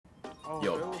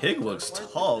Yo, Pig looks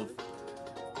tough.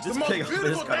 This Pig outfit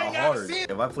is kind of hard.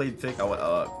 If I played Pig, I would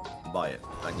buy it.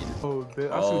 I need it.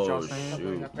 Oh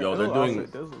shoot. Yo, they're doing.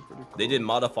 They did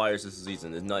modifiers this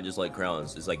season. It's not just like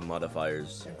crowns. It's like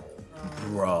modifiers.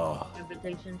 Bruh.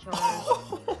 Invitation charge.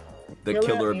 The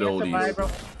killer abilities. Alright,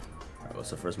 what's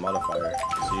the first modifier?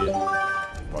 See it?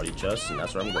 Party chest, and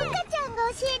that's where I'm going.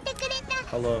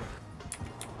 Hello.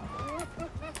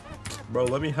 Bro,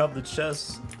 let me have the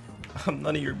chest. I'm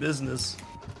none of your business.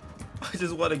 I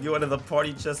just want to go into the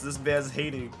party chest this man's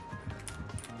hating.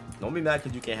 Don't be mad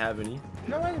because you can't have any. You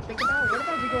know what I think about? What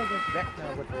about we go against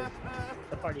Vecna with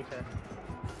the party chest?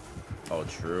 Oh,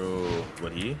 true.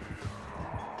 Would he?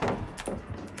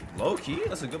 Low key?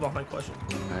 That's a good behind question.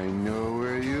 I know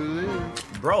where you live.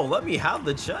 Bro, let me have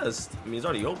the chest. I mean, it's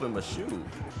already open, but shoot.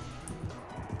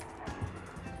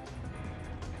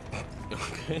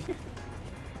 Okay.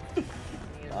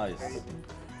 Nice.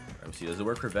 Let me see, does it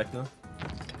work for Vecna?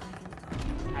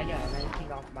 I got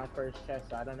 19 off my first chest,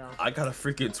 so I don't know. I got a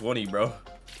freaking 20, bro.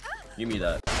 Give me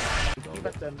that. You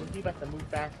about to move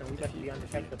fast and we got to be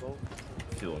undetectable.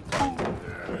 Feeling fine.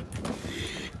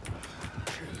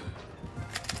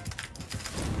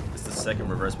 It's the second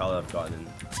reverse pallet I've gotten in.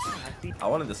 I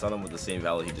wanted to stun him with the same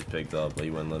pallet he just picked up, but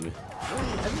he wouldn't let me. I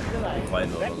just realized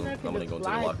I'm gonna go into the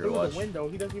locker and watch. The window.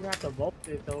 He doesn't even have to vault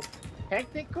it, so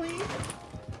technically,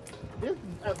 this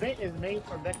event is made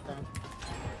for Vecna.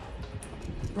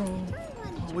 Bro,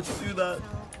 would you do that?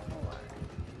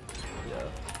 Yeah.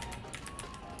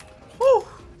 Woo!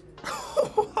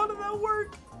 How did that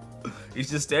work? He's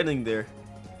just standing there,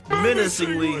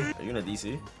 menacingly. Are you gonna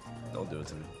DC? Don't do it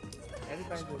to me.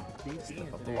 Everybody's just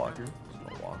DCing Up the today. locker. Just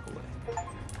gonna walk away.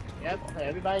 Yep,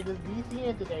 everybody's just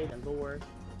DCing today. The Lord.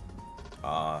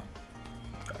 Got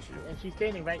you. And she's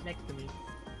standing right next to me.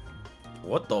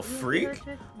 What the freak?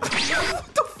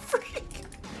 What the freak?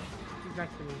 She's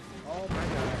next to me. Oh my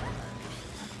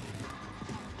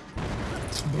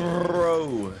god.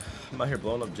 Bro, I'm out here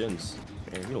blowing up gens.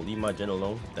 Man, you don't leave my gen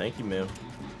alone. Thank you, man.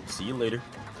 See you later.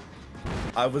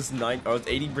 I was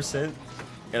 80%,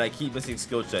 and I keep missing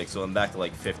skill checks, so I'm back to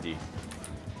like 50.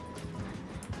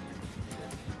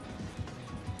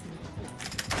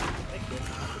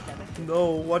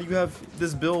 No, why do you have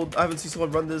this build? I haven't seen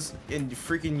someone run this in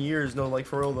freaking years. No, like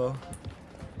for real though.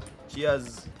 She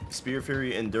has Spear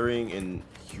Fury, Enduring, and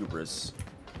Hubris.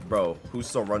 Bro, who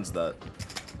still runs that?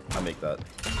 I make that.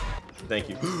 Thank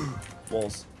you.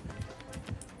 Walls.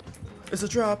 It's a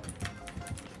trap.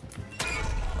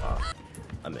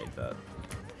 I make that.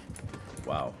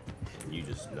 Wow. You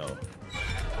just know.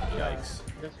 Yikes.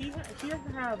 Does she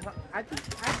doesn't have. I think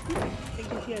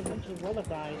she has mentioned roller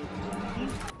guide.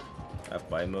 I have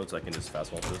buy mode, so I can just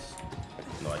fast walk this.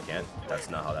 No, I can't. That's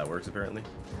not how that works, apparently.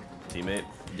 Teammate,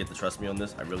 you get to trust me on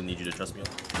this. I really need you to trust me on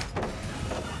this.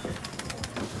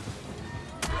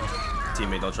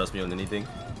 Teammate, don't trust me on anything.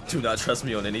 Do not trust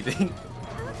me on anything.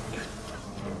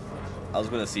 I was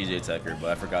gonna CJ tech her, but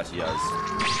I forgot she has.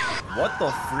 What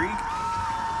the freak?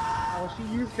 Oh, she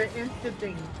used the instant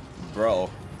thing. Bro,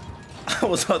 I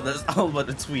was about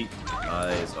to tweet.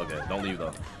 Nice. Okay, don't leave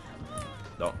though.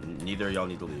 Don't. Neither of y'all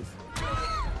need to leave.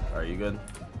 Alright, you good?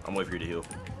 I'm waiting for you to heal.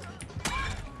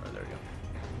 Alright, there we go.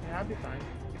 Yeah, I'll be fine.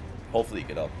 Hopefully you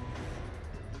get up.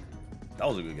 That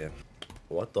was a good game.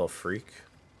 What the freak?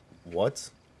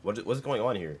 What's going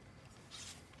on here?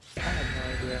 I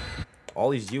have no idea. All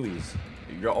these Yuis.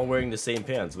 You're all wearing the same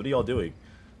pants. What are y'all doing?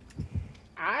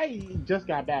 I just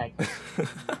got back.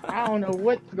 I don't know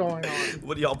what's going on.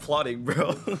 What are y'all plotting,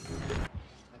 bro?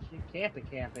 She's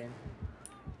camping.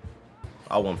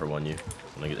 I'll 1-for-1 you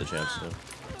when I get the chance to.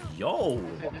 Yo!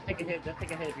 Just take a hit.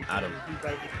 Adam. He's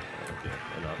right here. Okay,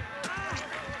 enough.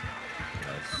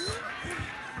 Nice.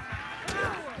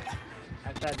 I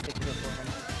tried to take a hit for him.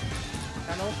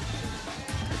 Tunnel?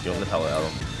 Give him the pallet,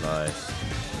 Adam. Nice.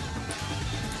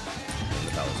 Give him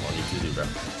the pallet. That's all you need to do, bro.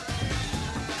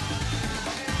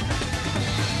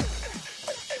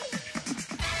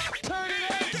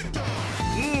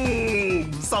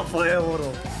 Stop playing with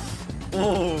him.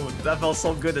 Oh, that felt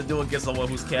so good to do against someone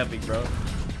who's camping, bro.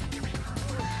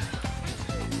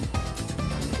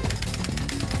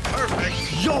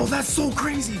 Perfect. Yo, that's so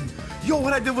crazy. Yo,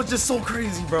 what I did was just so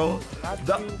crazy, bro.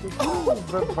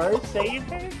 Reverse save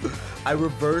her? I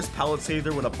reverse pallet saved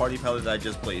her with a party pallet that I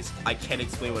just placed. I can't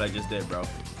explain what I just did, bro.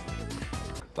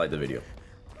 Like the video.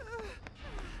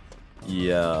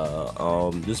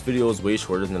 Yeah, this video is way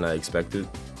shorter than I expected,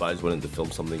 but I just wanted to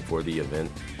film something for the event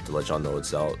to let y'all know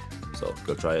it's out. So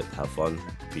go try it, have fun,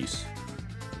 peace.